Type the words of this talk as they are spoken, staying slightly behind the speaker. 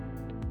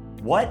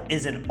What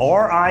is an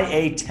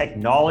RIA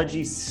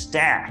technology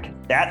stack?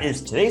 That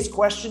is today's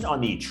question on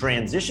the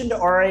Transition to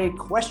RIA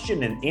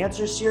question and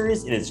answer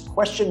series. It is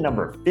question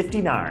number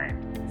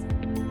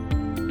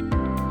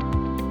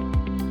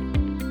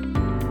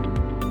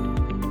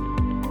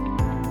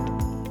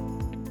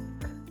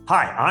 59.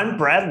 Hi, I'm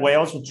Brad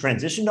Wales with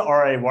Transition to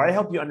RIA, where I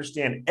help you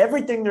understand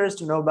everything there is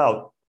to know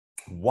about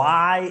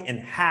why and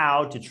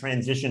how to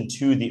transition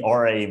to the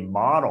RIA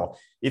model.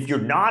 If you're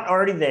not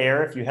already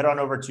there, if you head on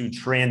over to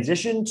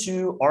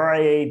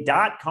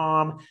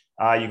transitiontoria.com,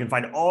 you can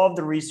find all of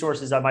the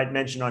resources I might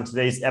mention on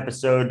today's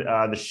episode,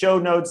 the show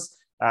notes,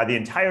 the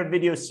entire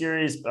video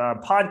series,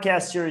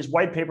 podcast series,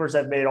 white papers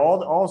I've made,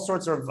 all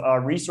sorts of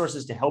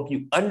resources to help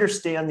you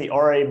understand the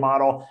RIA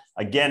model.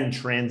 Again,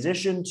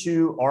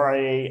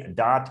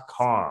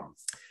 transitiontoria.com.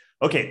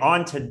 Okay,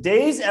 on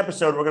today's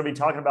episode, we're going to be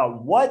talking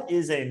about what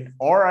is an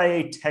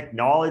RIA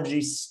technology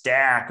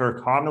stack, or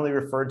commonly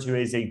referred to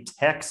as a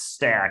tech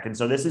stack. And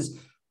so this is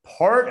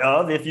part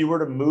of, if you were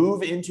to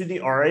move into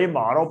the RIA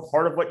model,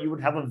 part of what you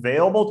would have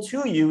available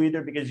to you,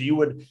 either because you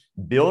would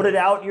build it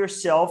out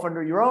yourself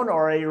under your own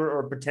RIA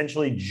or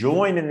potentially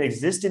join an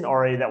existing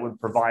RIA that would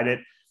provide it,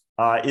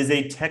 is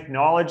a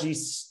technology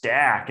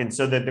stack. And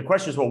so the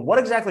question is, well, what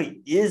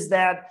exactly is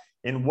that?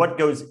 And what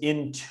goes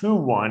into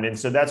one? And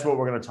so that's what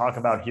we're going to talk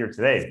about here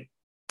today.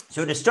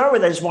 So to start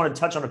with, I just want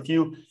to touch on a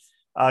few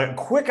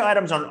quick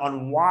items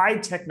on why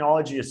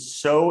technology is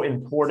so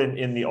important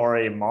in the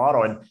RIA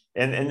model.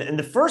 And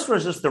the first one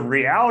is just the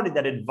reality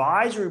that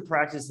advisory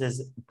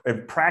practices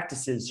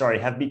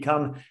have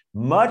become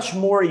much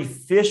more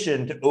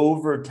efficient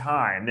over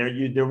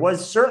time. There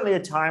was certainly a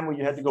time where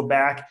you had to go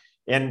back,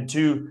 and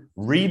to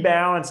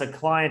rebalance a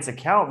client's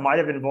account might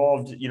have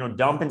involved,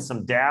 dumping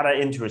some data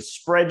into a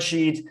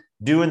spreadsheet,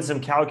 doing some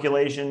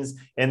calculations,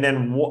 and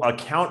then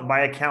account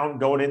by account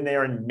going in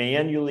there and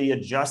manually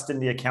adjusting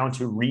the account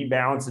to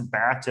rebalance it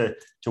back to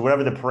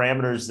whatever the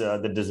parameters,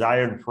 the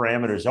desired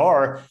parameters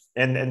are.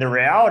 And the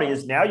reality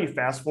is now you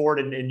fast forward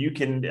and you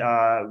can,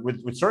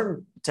 with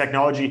certain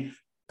technology,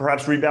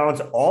 perhaps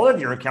rebalance all of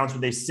your accounts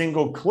with a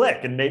single click,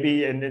 and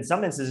maybe in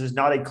some instances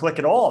not a click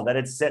at all, that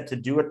it's set to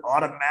do it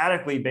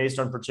automatically based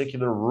on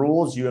particular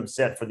rules you have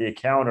set for the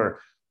account or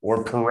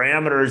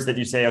parameters that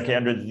you say, okay,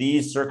 under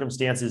these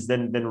circumstances,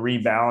 then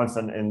rebalance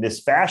in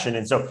this fashion.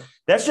 And so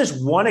that's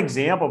just one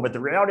example, but the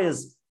reality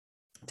is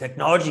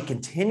technology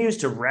continues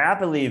to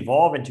rapidly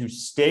evolve, and to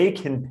stay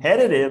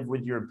competitive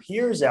with your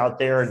peers out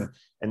there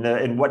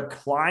and what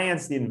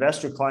clients, the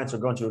investor clients, are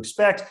going to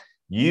expect,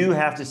 you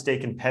have to stay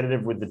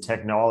competitive with the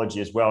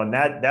technology as well. And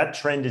that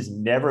trend is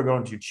never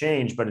going to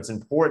change, but it's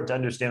important to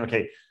understand,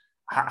 okay,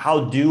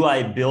 how do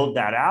I build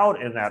that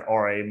out in that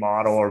RIA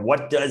model, or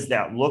what does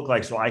that look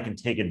like so I can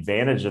take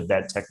advantage of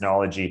that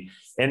technology?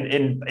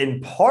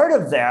 And part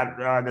of that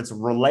that's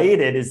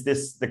related is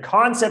the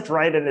concept,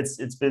 right? And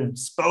it's been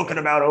spoken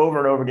about over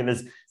and over again,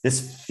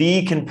 this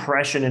fee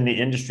compression in the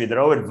industry, that,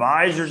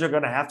 advisors are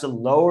going to have to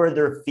lower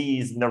their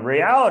fees. And the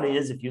reality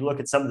is, if you look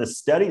at some of the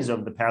studies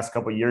over the past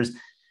couple of years,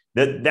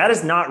 that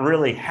is not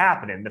really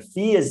happening. The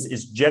fee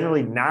is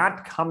generally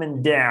not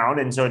coming down.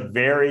 And so it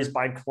varies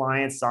by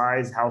client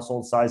size,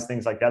 household size,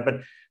 things like that.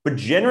 But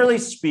generally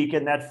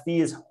speaking, that fee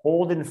is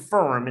holding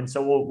firm. And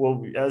so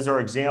we'll as our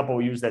example,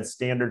 we'll use that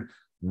standard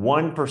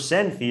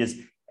 1%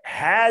 fee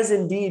has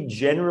indeed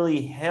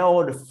generally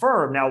held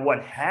firm. Now,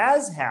 what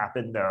has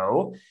happened,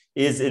 though,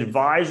 is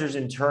advisors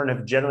in turn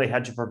have generally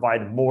had to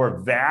provide more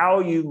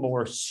value,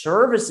 more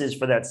services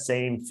for that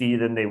same fee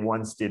than they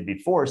once did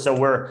before. So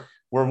where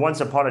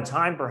once upon a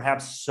time,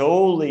 perhaps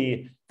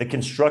solely the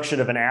construction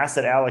of an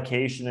asset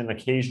allocation and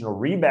occasional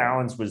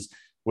rebalance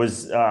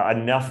was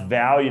enough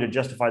value to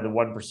justify the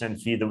 1%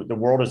 fee. The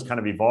world has kind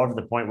of evolved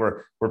to the point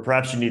where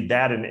perhaps you need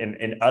that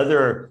and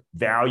other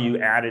value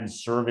added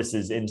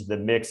services into the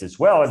mix as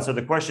well. And so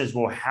the question is,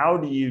 well, how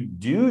do you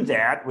do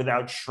that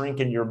without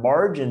shrinking your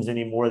margins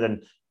any more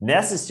than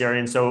necessary?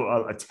 And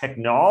so a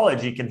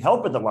technology can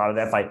help with a lot of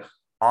that by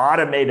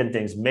automating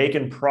things,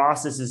 making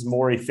processes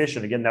more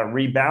efficient. Again, that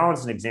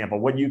rebalancing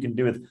example, what you can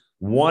do with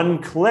one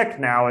click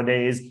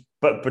nowadays,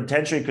 but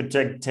potentially could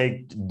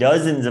take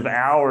dozens of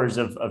hours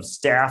of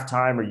staff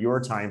time or your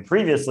time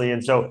previously.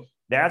 And so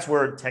that's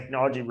where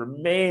technology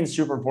remains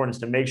super important,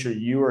 is to make sure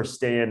you are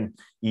staying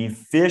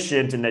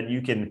efficient and that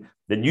you can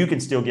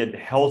still get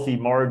healthy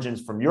margins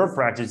from your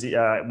practice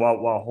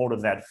while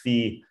holding that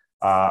fee,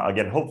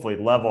 again, hopefully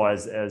level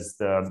as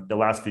the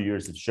last few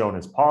years have shown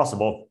as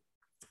possible.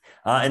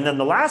 And then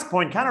the last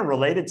point, kind of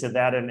related to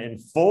that, and in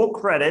full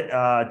credit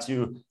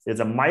is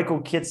a Michael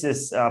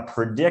Kitces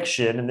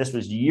prediction, and this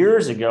was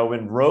years ago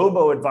when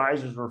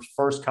robo-advisors were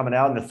first coming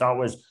out, and the thought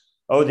was,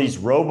 these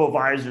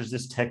robo-advisors,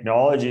 this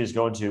technology is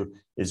going to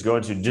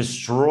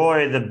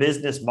destroy the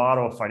business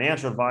model of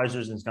financial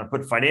advisors, and it's going to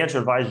put financial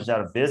advisors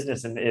out of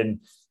business. And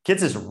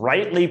Kitces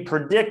rightly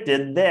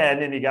predicted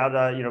then, and he got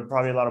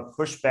probably a lot of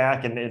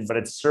pushback, but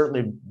it's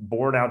certainly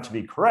borne out to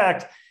be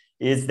correct,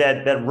 is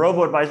that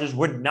robo-advisors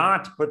would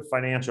not put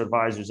financial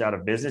advisors out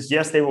of business.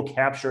 Yes, they will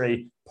capture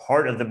a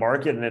part of the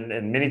market. And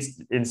in many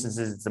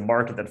instances, it's a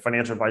market that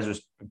financial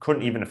advisors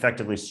couldn't even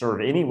effectively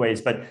serve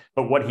anyways. But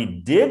what he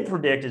did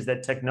predict is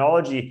that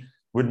technology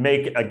would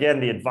make, again,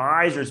 the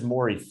advisors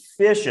more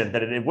efficient,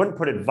 that it wouldn't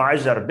put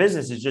advisors out of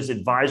business. It's just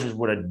advisors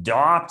would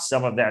adopt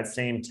some of that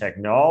same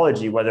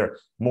technology, whether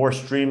more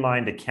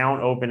streamlined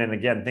account open, and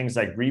again, things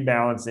like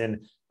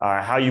rebalancing,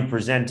 how you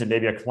present to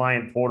maybe a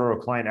client portal or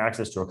client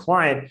access to a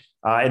client,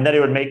 and that it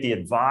would make the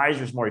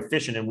advisors more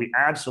efficient. And we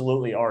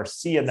absolutely are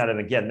seeing that.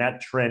 And again,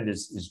 that trend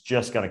is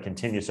just going to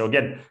continue. So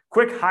again,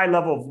 quick high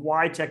level of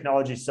why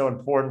technology is so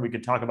important. We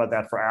could talk about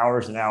that for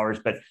hours and hours,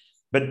 but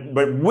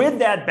with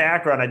that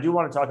background, I do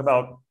want to talk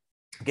about,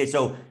 okay,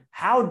 so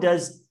how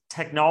does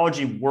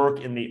technology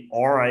work in the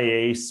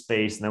RIA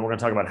space? And then we're going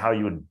to talk about how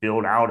you would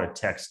build out a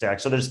tech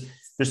stack. So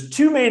there's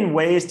two main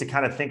ways to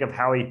kind of think of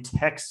how a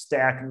tech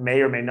stack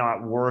may or may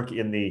not work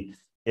in the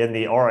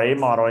RIA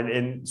model.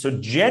 And so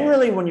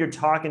generally when you're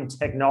talking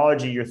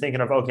technology, you're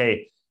thinking of,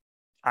 okay,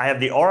 I have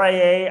the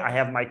RIA, I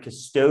have my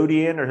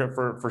custodian, or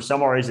for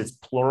some RIAs, it's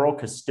plural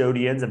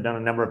custodians. I've done a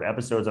number of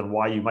episodes on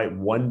why you might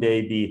one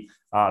day be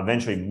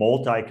eventually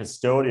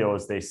multi-custodial,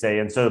 as they say.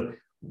 And so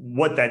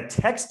what that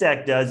tech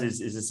stack does is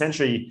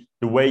essentially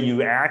the way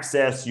you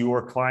access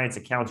your clients'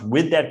 accounts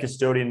with that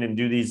custodian and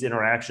do these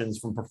interactions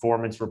from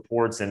performance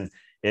reports and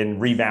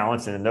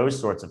rebalancing and those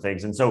sorts of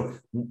things. And so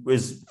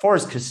as far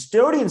as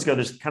custodians go,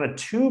 there's kind of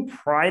two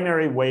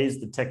primary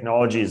ways the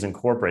technology is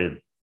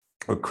incorporated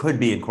or could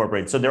be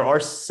incorporated. So there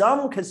are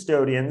some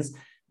custodians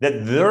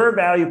that their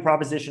value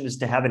proposition is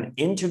to have an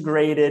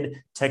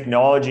integrated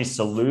technology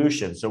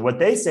solution. So what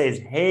they say is,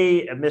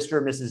 hey, Mr.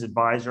 or Mrs.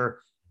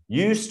 Advisor,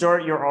 you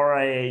start your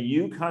RIA,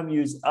 you come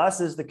use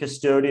us as the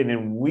custodian,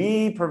 and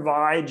we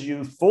provide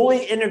you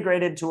fully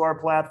integrated to our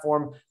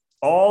platform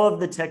all of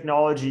the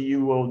technology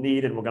you will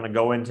need. And we're going to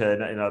go into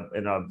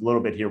in a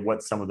little bit here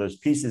what some of those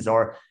pieces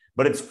are.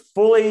 But it's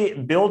fully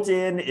built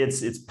in.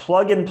 It's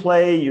plug and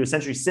play. You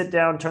essentially sit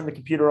down, turn the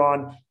computer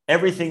on.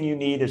 Everything you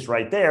need is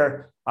right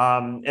there.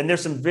 And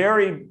there's some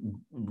very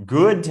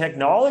good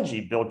technology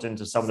built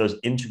into some of those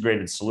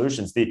integrated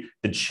solutions. The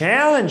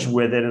challenge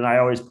with it, and I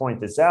always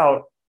point this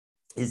out,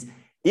 is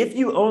if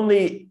you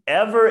only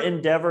ever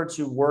endeavor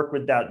to work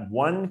with that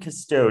one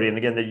custodian,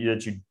 again, that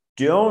you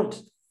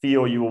don't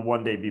feel you will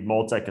one day be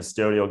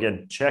multi-custodial.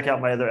 Again, check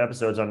out my other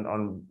episodes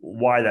on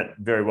why that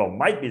very well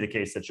might be the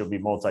case that you'll be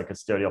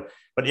multi-custodial.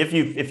 But if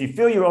you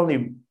feel you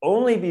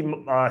only be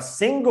a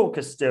single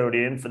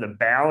custodian for the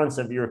balance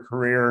of your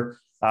career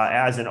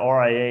as an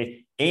RIA,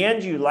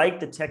 and you like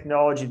the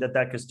technology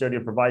that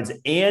custodian provides,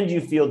 and you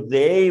feel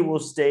they will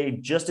stay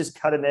just as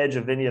cutting edge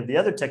of any of the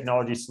other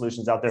technology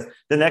solutions out there,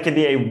 then that can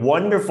be a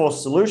wonderful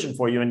solution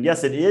for you. And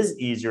yes, it is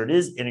easier, it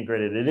is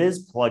integrated, it is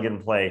plug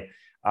and play.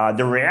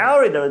 The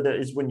reality, though,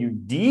 is when you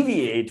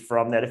deviate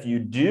from that, if you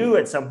do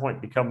at some point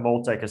become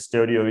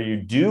multi-custodial, you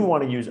do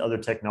want to use other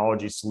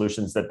technology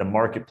solutions that the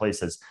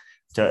marketplace has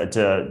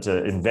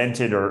to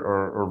invented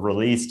or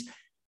released,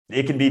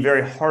 it can be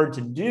very hard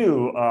to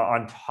do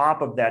on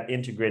top of that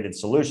integrated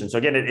solution. So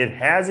again, it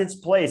has its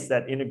place,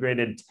 that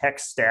integrated tech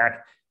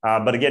stack,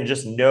 but again,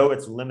 just know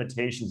its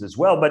limitations as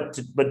well. But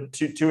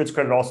to its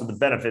credit, also the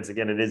benefits.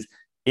 Again, it is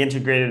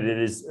integrated. It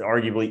is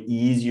arguably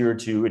easier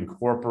to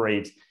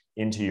incorporate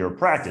into your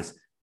practice.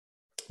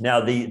 Now,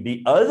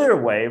 the other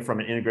way from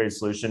an integrated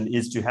solution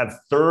is to have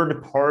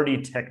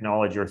third-party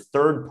technology or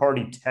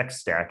third-party tech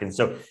stack. And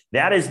so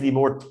that is the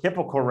more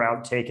typical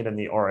route taken in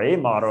the RIA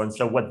model. And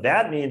so what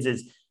that means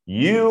is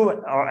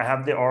you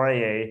have the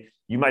RIA,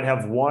 you might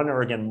have one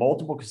or again,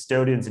 multiple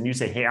custodians, and you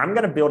say, hey, I'm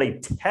going to build a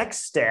tech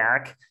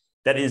stack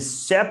that is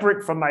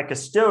separate from my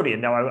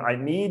custodian. Now, I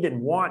need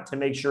and want to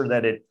make sure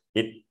that it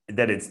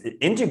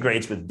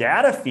integrates with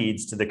data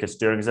feeds to the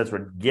custodian, because that's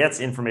what gets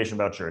information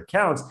about your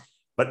accounts.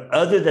 But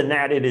other than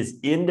that, it is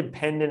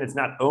independent. It's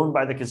not owned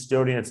by the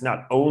custodian.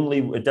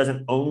 It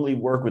doesn't only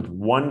work with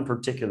one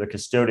particular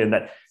custodian,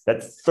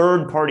 that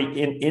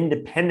third-party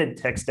independent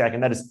tech stack.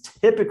 And that is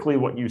typically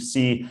what you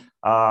see,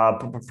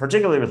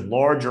 particularly with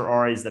larger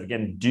RIAs that,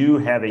 again, do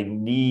have a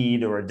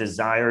need or a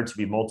desire to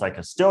be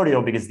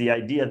multi-custodial, because the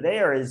idea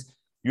there is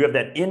you have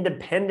that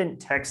independent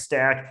tech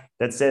stack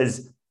that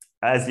says,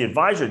 as the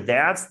advisor,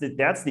 that's the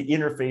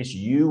interface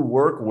you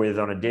work with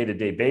on a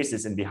day-to-day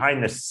basis. And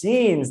behind the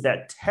scenes,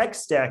 that tech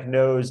stack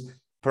knows,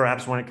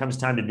 perhaps when it comes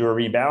time to do a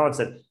rebalance,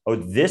 that, oh,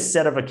 this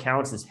set of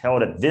accounts is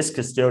held at this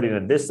custodian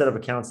and this set of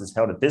accounts is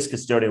held at this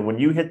custodian. When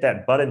you hit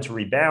that button to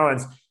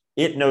rebalance,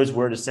 it knows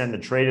where to send the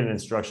trade-in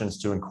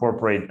instructions to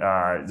incorporate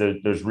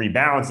those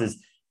rebalances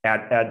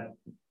at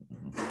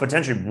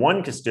potentially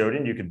one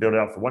custodian. You could build it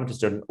out for one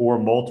custodian or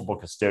multiple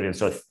custodians.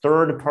 So a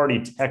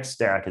third-party tech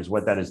stack is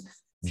what that is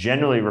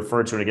generally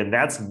referred to. And again,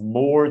 that's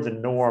more the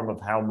norm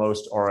of how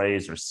most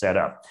RIAs are set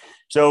up.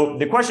 So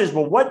the question is,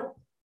 well,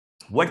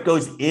 what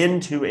goes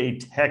into a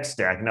tech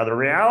stack? Now, the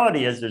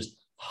reality is there's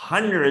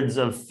hundreds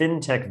of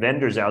fintech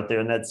vendors out there,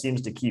 and that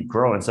seems to keep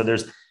growing. So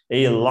there's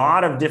a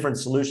lot of different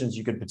solutions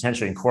you could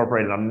potentially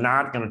incorporate. And I'm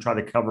not going to try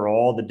to cover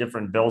all the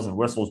different bells and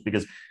whistles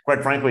because,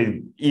 quite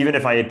frankly, even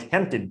if I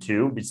attempted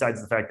to,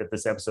 besides the fact that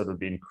this episode would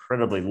be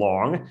incredibly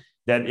long,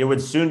 that it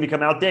would soon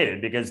become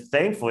outdated because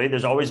thankfully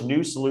there's always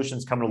new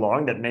solutions coming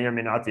along that may or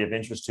may not be of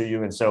interest to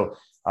you. And so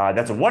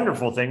that's a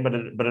wonderful thing, but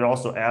it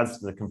also adds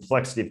to the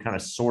complexity of kind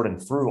of sorting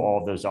through all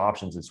of those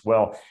options as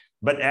well.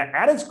 But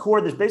at its core,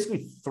 there's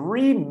basically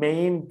three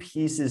main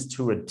pieces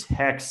to a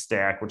tech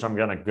stack, which I'm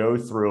going to go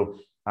through,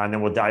 and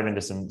then we'll dive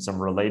into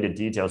some related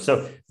details.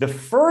 So the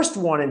first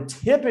one, and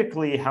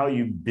typically how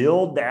you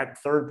build that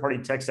third-party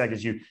tech stack,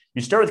 is you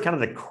start with kind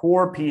of the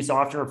core piece,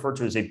 often referred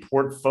to as a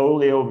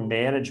portfolio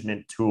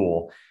management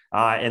tool.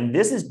 And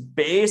this is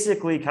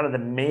basically kind of the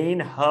main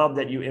hub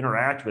that you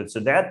interact with. So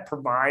that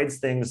provides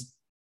things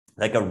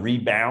like a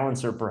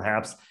rebalancer,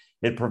 perhaps.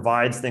 It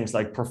provides things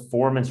like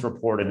performance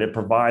reporting. It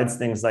provides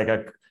things like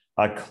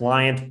a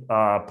client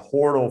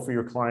portal for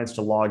your clients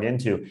to log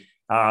into,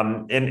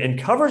 and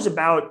covers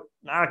about,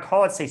 I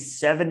call it, say,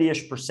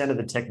 70-ish% of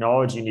the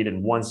technology you need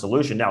in one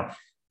solution. Now,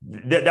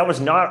 that was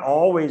not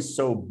always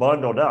so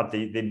bundled up.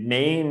 The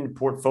main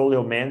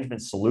portfolio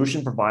management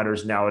solution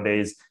providers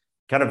nowadays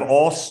kind of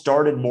all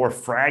started more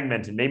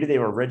fragmented. Maybe they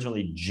were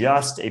originally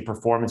just a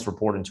performance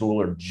reporting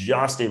tool or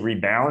just a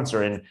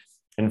rebalancer.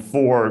 And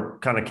for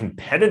kind of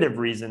competitive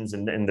reasons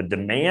and the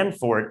demand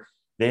for it,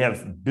 they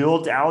have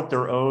built out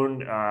their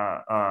own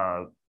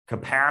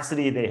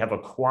capacity. They have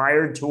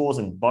acquired tools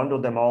and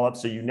bundled them all up.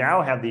 So you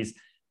now have these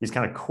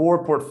kind of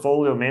core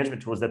portfolio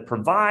management tools that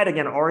provide,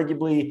 again,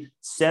 arguably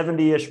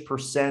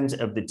 70-ish%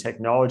 of the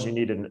technology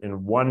needed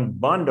in one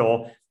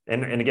bundle.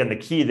 And again, the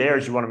key there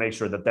is you want to make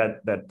sure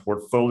that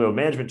portfolio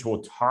management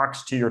tool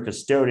talks to your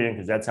custodian,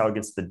 because that's how it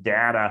gets the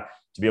data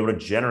to be able to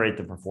generate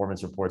the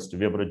performance reports, to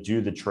be able to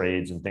do the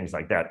trades and things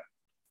like that.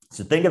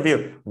 So think of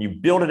when you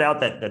build it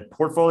out, that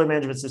portfolio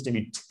management system,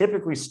 you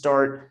typically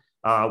start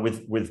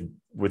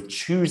with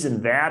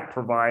choosing that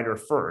provider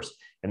first.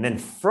 And then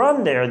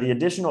from there, the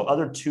additional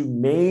other two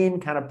main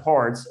kind of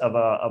parts of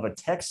a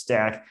tech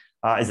stack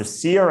is a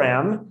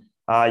CRM,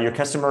 your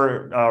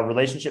customer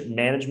relationship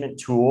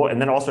management tool,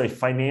 and then also a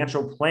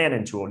financial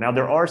planning tool. Now,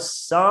 there are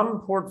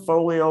some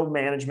portfolio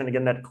management,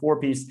 again, that core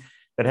piece,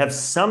 that have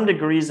some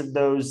degrees of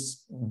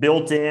those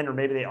built in, or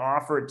maybe they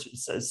offer it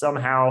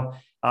somehow.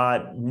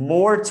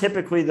 More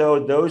typically,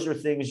 though, those are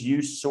things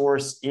you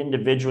source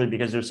individually,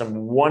 because there's some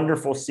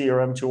wonderful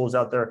CRM tools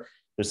out there.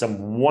 There's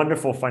some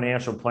wonderful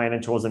financial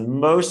planning tools, and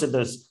most of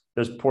those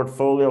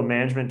portfolio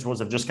management tools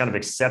have just kind of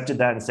accepted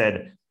that and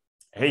said,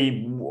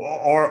 hey,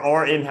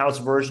 our in-house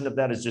version of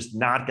that is just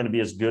not going to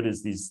be as good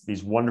as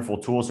these wonderful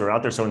tools that are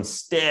out there. So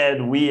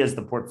instead, we, as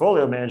the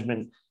portfolio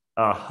management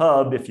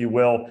hub, if you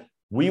will,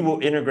 we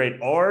will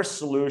integrate our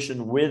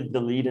solution with the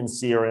leading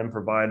CRM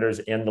providers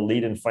and the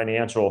leading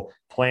financial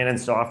planning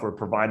software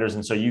providers.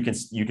 And so you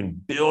can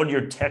build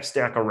your tech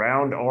stack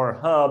around our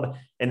hub,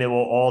 and it will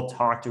all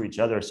talk to each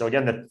other. So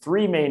again, the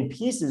three main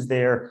pieces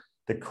there: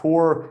 the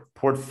core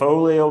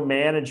portfolio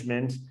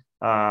management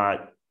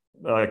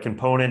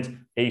component,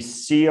 a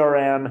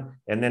CRM,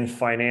 and then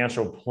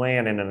financial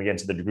planning. And again,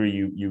 to the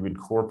degree you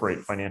incorporate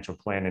financial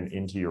planning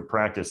into your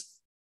practice.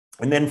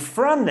 And then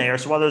from there,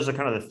 so while those are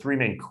kind of the three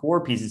main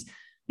core pieces,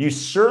 you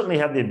certainly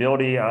have the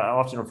ability,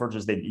 often referred to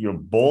as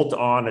bolt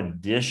on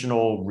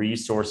additional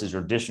resources or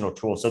additional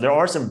tools. So there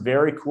are some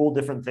very cool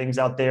different things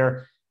out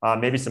there,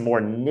 maybe some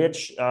more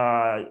niche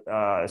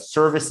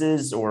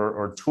services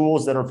or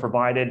tools that are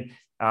provided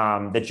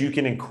that you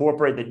can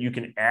incorporate, that you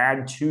can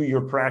add to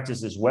your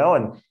practice as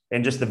well.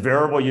 And just the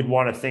variable you'd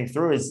want to think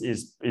through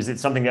is it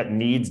something that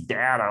needs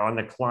data on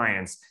the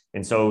clients?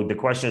 And so the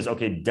question is,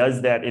 okay,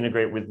 does that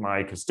integrate with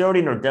my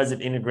custodian, or does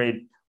it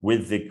integrate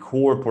with the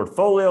core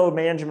portfolio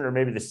management, or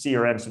maybe the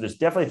CRM? So there's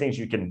definitely things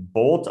you can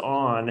bolt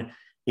on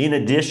in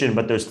addition,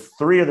 but those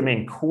three are the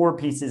main core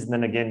pieces. And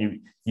then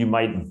again, you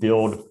might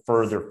build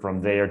further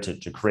from there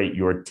to create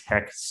your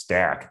tech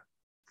stack.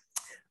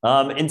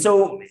 And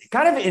so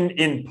kind of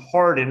in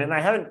part, and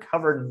I haven't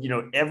covered,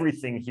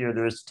 everything here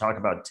there is to talk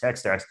about tech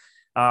stacks,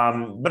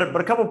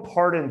 but a couple of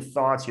parting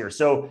thoughts here.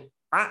 So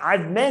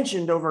I've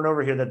mentioned over and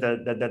over here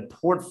that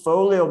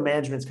portfolio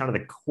management is kind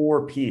of the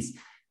core piece.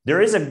 There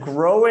is a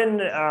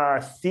growing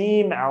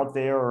theme out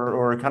there,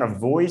 or kind of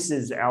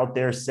voices out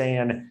there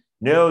saying,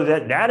 no,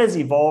 that is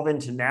evolving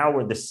to now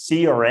where the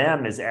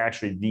CRM is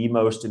actually the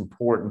most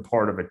important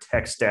part of a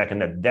tech stack,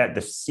 and that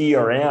the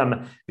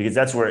CRM, because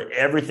that's where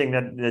everything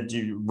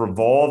that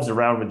revolves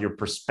around with your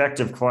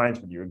prospective clients,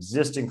 with your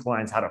existing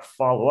clients, how to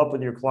follow up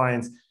with your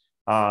clients,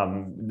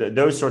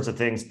 those sorts of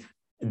things.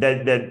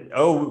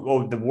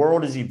 The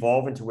world is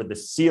evolving to where the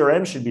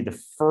CRM should be the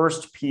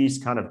first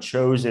piece kind of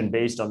chosen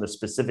based on the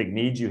specific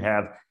needs you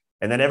have.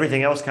 And then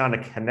everything else kind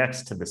of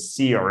connects to the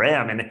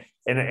CRM.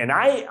 And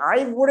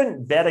I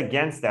wouldn't bet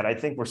against that. I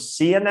think we're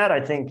seeing that.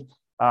 I think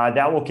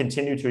that will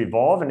continue to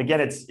evolve. And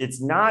again,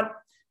 it's not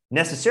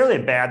necessarily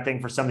a bad thing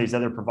for some of these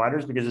other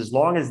providers, because as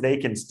long as they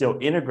can still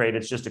integrate,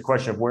 it's just a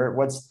question of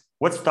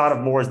what's thought of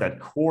more as that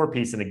core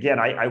piece. And again,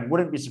 I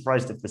wouldn't be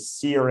surprised if the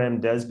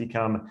CRM does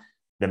become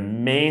the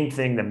main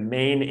thing, the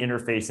main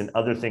interface and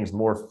other things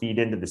more feed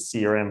into the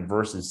CRM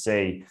versus,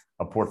 say,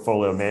 a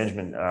portfolio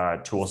management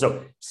tool.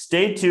 So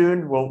stay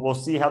tuned. We'll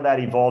see how that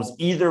evolves.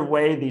 Either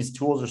way, these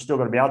tools are still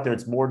going to be out there.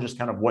 It's more just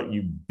kind of what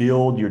you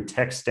build your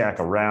tech stack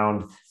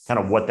around, kind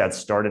of what that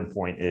starting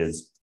point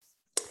is.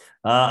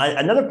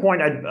 Another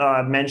point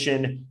I'd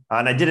mention,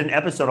 and I did an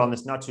episode on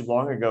this not too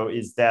long ago,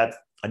 is that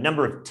a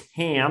number of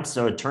TAMPs,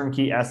 so a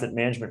turnkey asset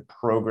management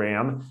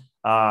program,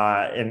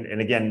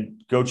 and again,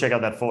 go check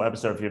out that full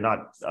episode if you're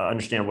not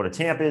understand what a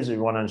TAMP is, or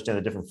you want to understand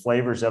the different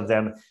flavors of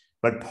them.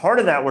 But part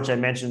of that, which I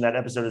mentioned in that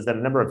episode, is that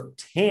a number of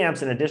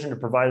TAMPs, in addition to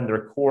providing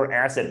their core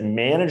asset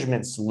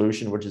management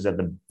solution, which is at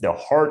the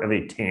heart of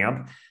a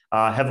TAMP,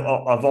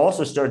 have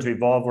also started to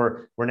evolve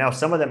where now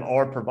some of them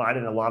are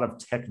providing a lot of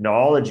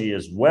technology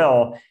as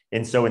well.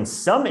 And so in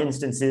some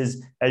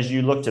instances, as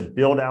you look to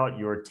build out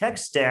your tech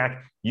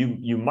stack,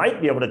 you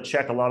might be able to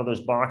check a lot of those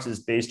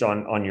boxes based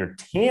on your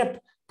TAMP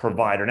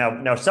provider.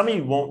 Now, some of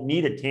you won't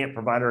need a TAMP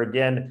provider.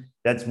 Again,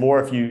 that's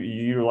more if you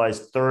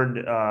utilize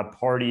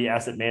third-party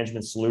asset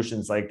management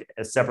solutions like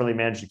separately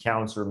managed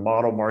accounts or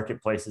model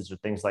marketplaces or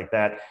things like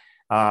that.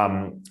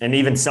 And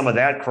even some of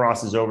that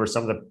crosses over.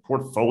 Some of the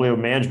portfolio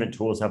management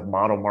tools have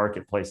model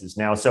marketplaces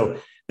now.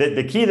 So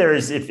the key there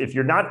is if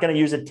you're not going to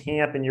use a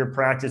TAMP in your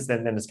practice,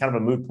 then it's kind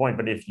of a moot point.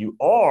 But if you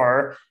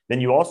are,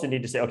 then you also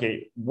need to say,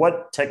 okay,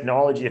 what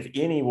technology, if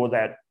any, will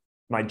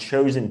my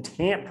chosen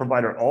TAMP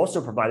provider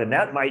also provide? And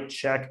that might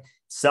check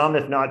some,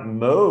 if not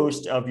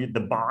most, of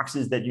the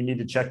boxes that you need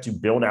to check to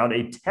build out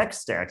a tech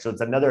stack. So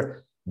it's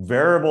another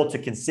variable to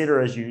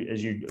consider as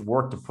you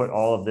work to put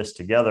all of this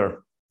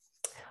together.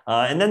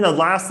 And then the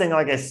last thing,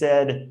 like I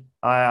said,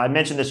 I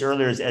mentioned this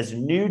earlier, is as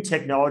new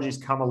technologies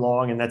come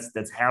along, and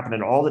that's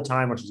happening all the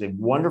time, which is a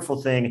wonderful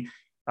thing.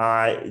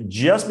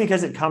 Just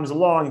because it comes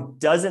along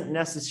doesn't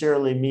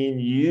necessarily mean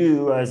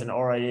you as an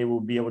RIA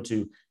will be able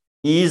to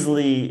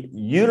easily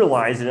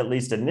utilize it, at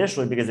least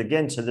initially, because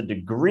again, to the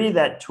degree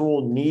that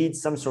tool needs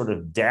some sort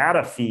of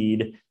data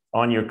feed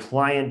on your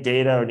client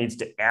data or needs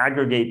to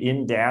aggregate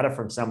in data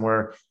from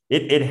somewhere,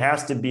 it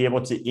has to be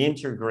able to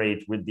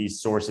integrate with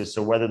these sources.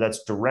 So whether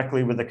that's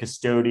directly with a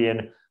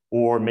custodian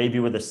or maybe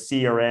with a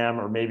CRM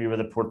or maybe with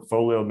a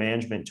portfolio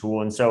management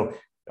tool. And so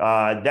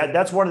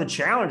that's one of the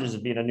challenges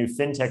of being a new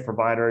fintech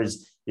provider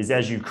is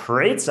as you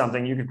create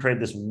something, you can create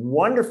this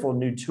wonderful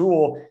new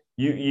tool.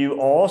 You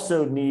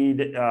also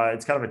need,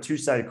 it's kind of a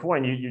two-sided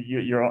coin.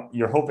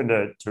 You're hoping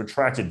to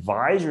attract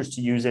advisors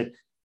to use it.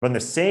 But in the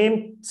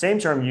same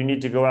term, you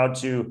need to go out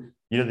to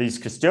these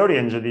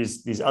custodians or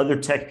these other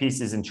tech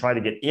pieces and try to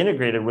get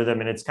integrated with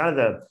them. And it's kind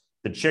of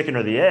the chicken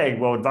or the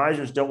egg. Well,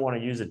 advisors don't want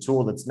to use a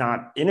tool that's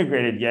not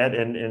integrated yet,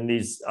 and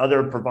these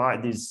other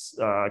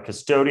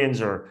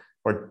custodians or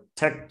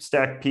tech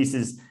stack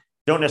pieces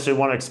don't necessarily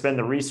want to expend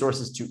the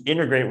resources to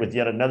integrate with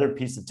yet another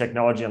piece of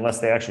technology unless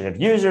they actually have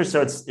users.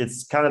 So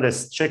it's kind of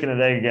this chicken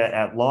and egg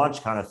at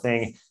launch kind of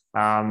thing.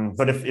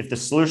 But if the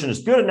solution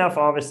is good enough,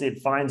 obviously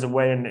it finds a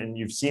way, and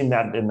you've seen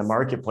that in the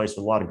marketplace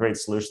with a lot of great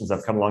solutions that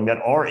have come along that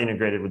are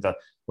integrated with a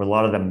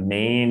lot of the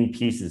main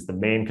pieces, the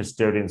main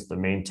custodians, the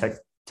main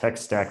tech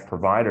stack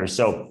providers.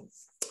 So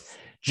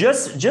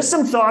just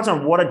some thoughts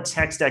on what a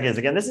tech stack is.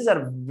 Again, this is at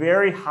a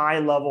very high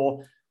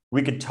level.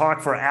 We could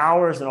talk for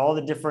hours and all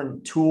the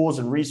different tools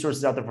and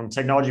resources out there from a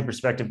technology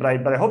perspective,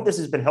 but I hope this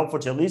has been helpful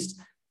to at least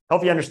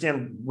help you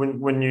understand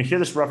when you hear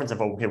this reference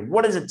of, okay,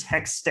 what is a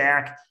tech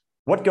stack?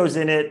 What goes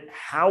in it?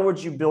 How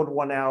would you build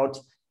one out?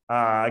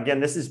 Again,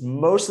 this is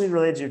mostly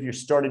related to if you're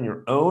starting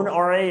your own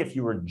RA. If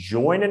you were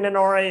joining an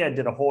RA, I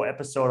did a whole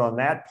episode on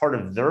that. Part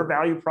of their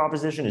value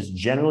proposition is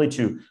generally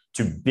to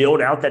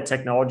build out that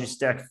technology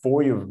stack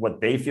for you,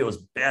 what they feel is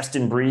best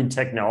in breed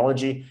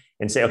technology,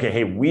 and say, okay,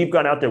 hey, we've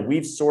gone out there,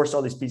 we've sourced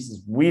all these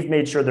pieces, we've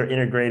made sure they're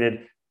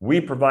integrated, we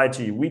provide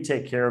to you, we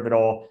take care of it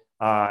all.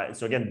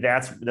 So again,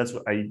 that's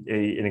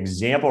an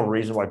example of a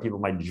reason why people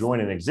might join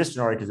an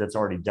existing RA, because that's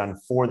already done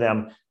for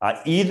them.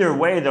 Either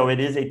way, though, it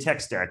is a tech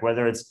stack,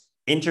 whether it's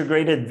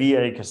integrated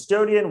via a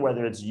custodian,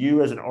 whether it's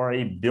you as an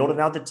RA building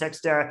out the tech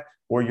stack,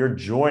 or you're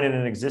joining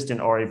an existing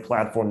RA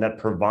platform that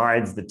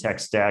provides the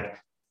tech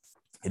stack.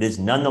 It is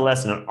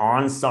nonetheless an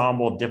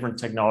ensemble of different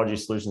technology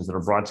solutions that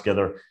are brought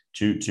together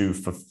to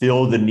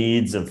fulfill the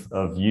needs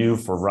of you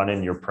for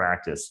running your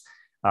practice.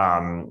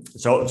 So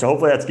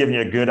hopefully that's giving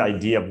you a good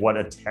idea of what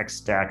a tech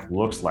stack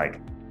looks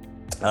like.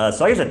 So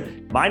like I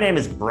said, my name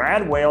is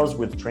Brad Wales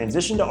with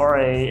Transition to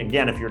RA.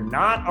 Again, if you're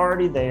not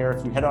already there,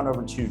 if you head on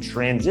over to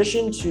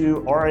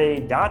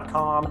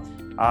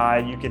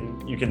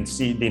transitiontora.com, you can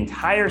see the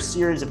entire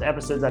series of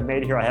episodes I've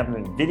made here. I have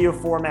them in video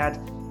format,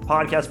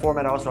 podcast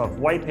format. I also have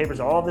white papers.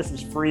 All of this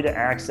is free to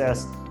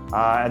access.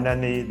 And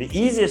then the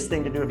easiest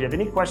thing to do, if you have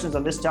any questions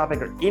on this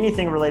topic or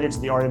anything related to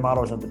the RA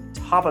model, is at the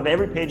top of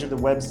every page of the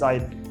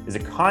website is a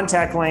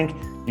contact link.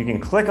 You can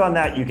click on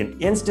that. You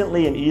can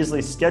instantly and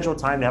easily schedule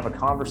time to have a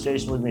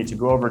conversation with me to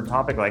go over a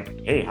topic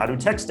like, hey, how do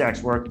tech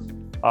stacks work?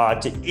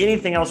 to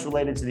anything else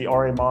related to the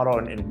RA model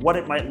and what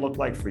it might look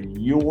like for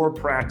your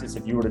practice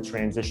if you were to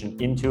transition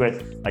into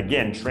it.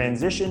 Again,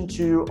 transition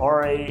to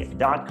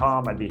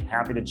RA.com. I'd be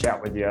happy to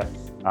chat with you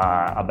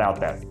about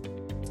that.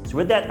 So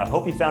with that, I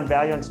hope you found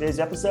value on today's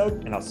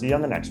episode, and I'll see you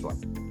on the next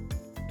one.